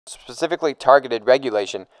specifically targeted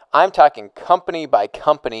regulation, I'm talking company by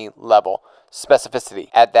company level specificity.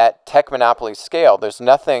 At that tech monopoly scale, there's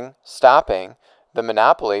nothing stopping the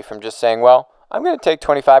monopoly from just saying, well, I'm going to take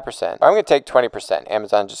 25%, or I'm going to take 20%.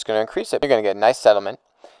 Amazon's just going to increase it. You're going to get a nice settlement,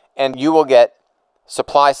 and you will get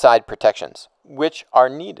supply side protections, which are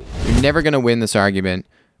needed. You're never going to win this argument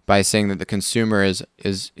by saying that the consumer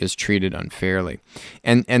is treated unfairly.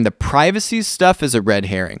 And the privacy stuff is a red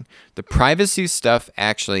herring. The privacy stuff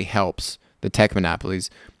actually helps the tech monopolies.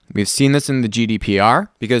 We've seen this in the GDPR,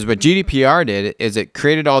 because what GDPR did is it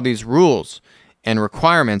created all these rules and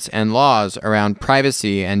requirements and laws around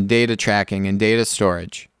privacy and data tracking and data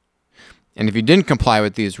storage. And if you didn't comply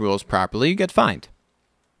with these rules properly, you get fined.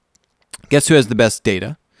 Guess who has the best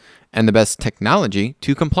data and the best technology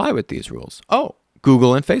to comply with these rules? Oh,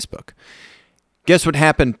 Google and Facebook. Guess what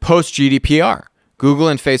happened post GDPR? Google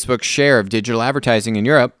and Facebook's share of digital advertising in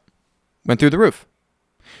Europe went through the roof,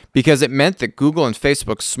 because it meant that Google and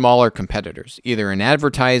Facebook's smaller competitors, either in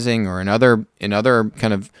advertising or in other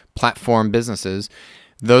kind of platform businesses,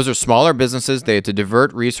 those are smaller businesses. They had to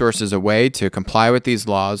divert resources away to comply with these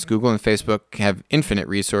laws. Google and Facebook have infinite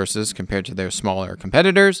resources compared to their smaller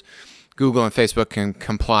competitors. Google and Facebook can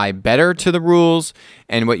comply better to the rules,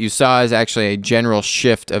 and what you saw is actually a general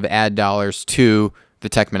shift of ad dollars to the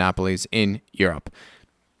tech monopolies in Europe.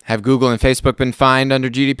 Have Google and Facebook been fined under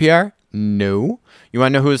GDPR? No. You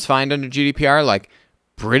want to know who was fined under GDPR? Like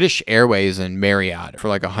British Airways and Marriott for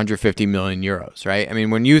like 150 million euros, right? I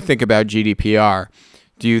mean, when you think about GDPR,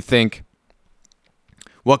 do you think,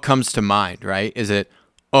 what comes to mind, right? Is it,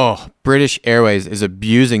 oh, British Airways is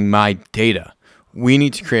abusing my data. We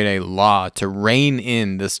need to create a law to rein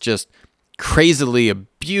in this just crazily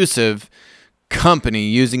abusive company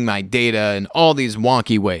using my data in all these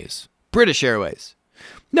wonky ways. British Airways.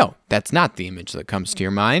 No, that's not the image that comes to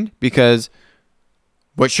your mind, because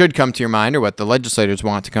what should come to your mind, or what the legislators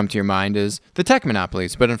want to come to your mind, is the tech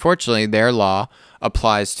monopolies. But unfortunately, their law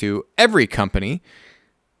applies to every company.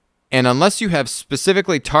 And unless you have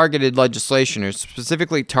specifically targeted legislation or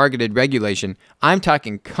specifically targeted regulation, I'm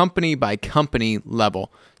talking company by company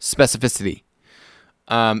level specificity.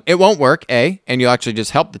 It won't work, A, and you'll actually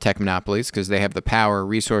just help the tech monopolies because they have the power,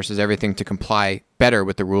 resources, everything to comply better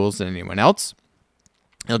with the rules than anyone else.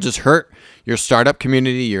 It'll just hurt your startup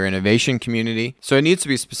community, your innovation community. So it needs to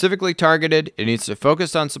be specifically targeted. It needs to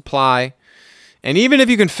focus on supply. And even if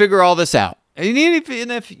you can figure all this out, and even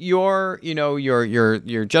if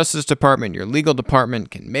your Justice Department, your legal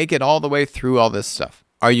department can make it all the way through all this stuff,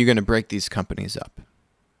 are you going to break these companies up?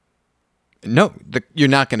 No, you're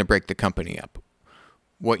not going to break the company up.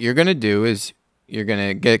 What you're going to do is you're going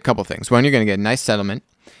to get a couple things. One, you're going to get a nice settlement.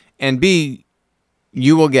 And B,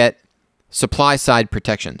 you will get supply side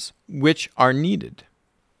protections, which are needed.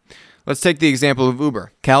 Let's take the example of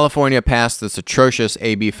Uber. California passed this atrocious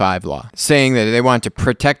AB5 law saying that they wanted to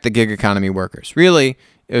protect the gig economy workers. Really,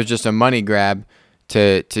 it was just a money grab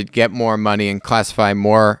to get more money and classify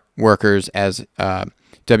more workers as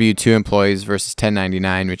W-2 employees versus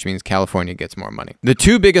 1099, which means California gets more money. The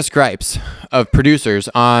two biggest gripes of producers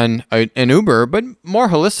on an Uber, but more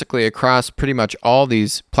holistically across pretty much all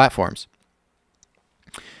these platforms,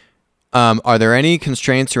 are there any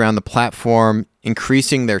constraints around the platform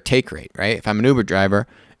increasing their take rate, right? If I'm an Uber driver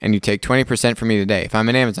and you take 20% from me today, if I'm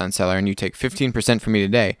an Amazon seller and you take 15% from me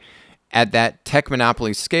today, at that tech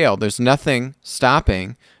monopoly scale, there's nothing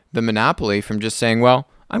stopping the monopoly from just saying, well,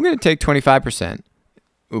 I'm going to take 25%,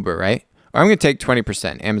 Uber, right? Or I'm going to take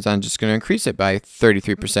 20%. Amazon's just going to increase it by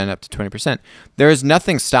 33% up to 20%. There is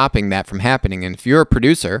nothing stopping that from happening. And if you're a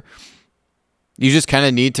producer, you just kind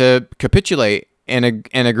of need to capitulate and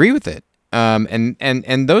agree with it.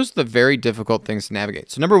 And those are the very difficult things to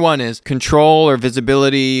navigate. So number one is control or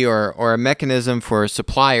visibility or a mechanism for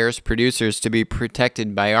suppliers, producers to be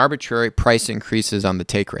protected by arbitrary price increases on the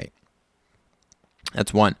take rate.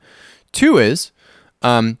 That's one. Two is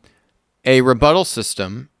a rebuttal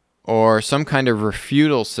system or some kind of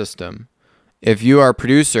refutal system if you are a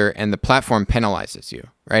producer and the platform penalizes you,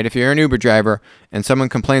 right? If you're an Uber driver and someone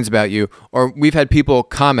complains about you, or we've had people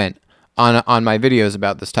comment on my videos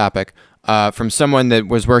about this topic from someone that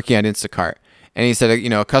was working at Instacart. And he said,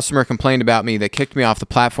 a customer complained about me. They kicked me off the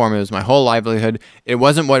platform. It was my whole livelihood. It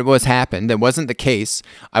wasn't what was happened. That wasn't the case.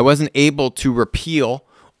 I wasn't able to repeal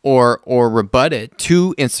or rebut it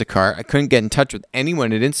to Instacart. I couldn't get in touch with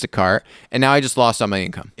anyone at Instacart. And now I just lost all my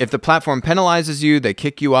income. If the platform penalizes you, they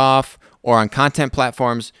kick you off, or on content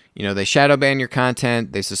platforms, they shadow ban your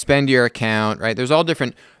content, they suspend your account, right? There's all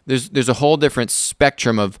different. There's a whole different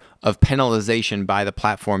spectrum of penalization by the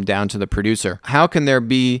platform down to the producer. How can there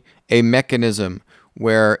be a mechanism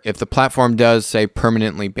where if the platform does, say,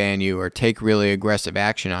 permanently ban you or take really aggressive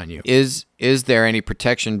action on you, is there any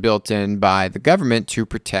protection built in by the government to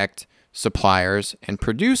protect suppliers and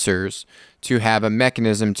producers to have a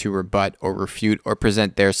mechanism to rebut or refute or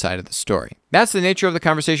present their side of the story? That's the nature of the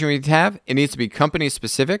conversation we need to have. It needs to be company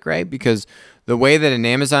specific, right? Because the way that an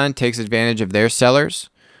Amazon takes advantage of their sellers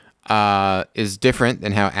is different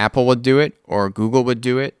than how Apple would do it, or Google would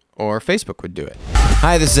do it, or Facebook would do it.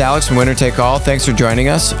 Hi, this is Alex from Winner Take All. Thanks for joining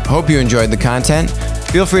us. Hope you enjoyed the content.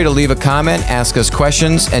 Feel free to leave a comment, ask us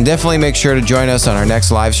questions, and definitely make sure to join us on our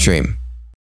next live stream.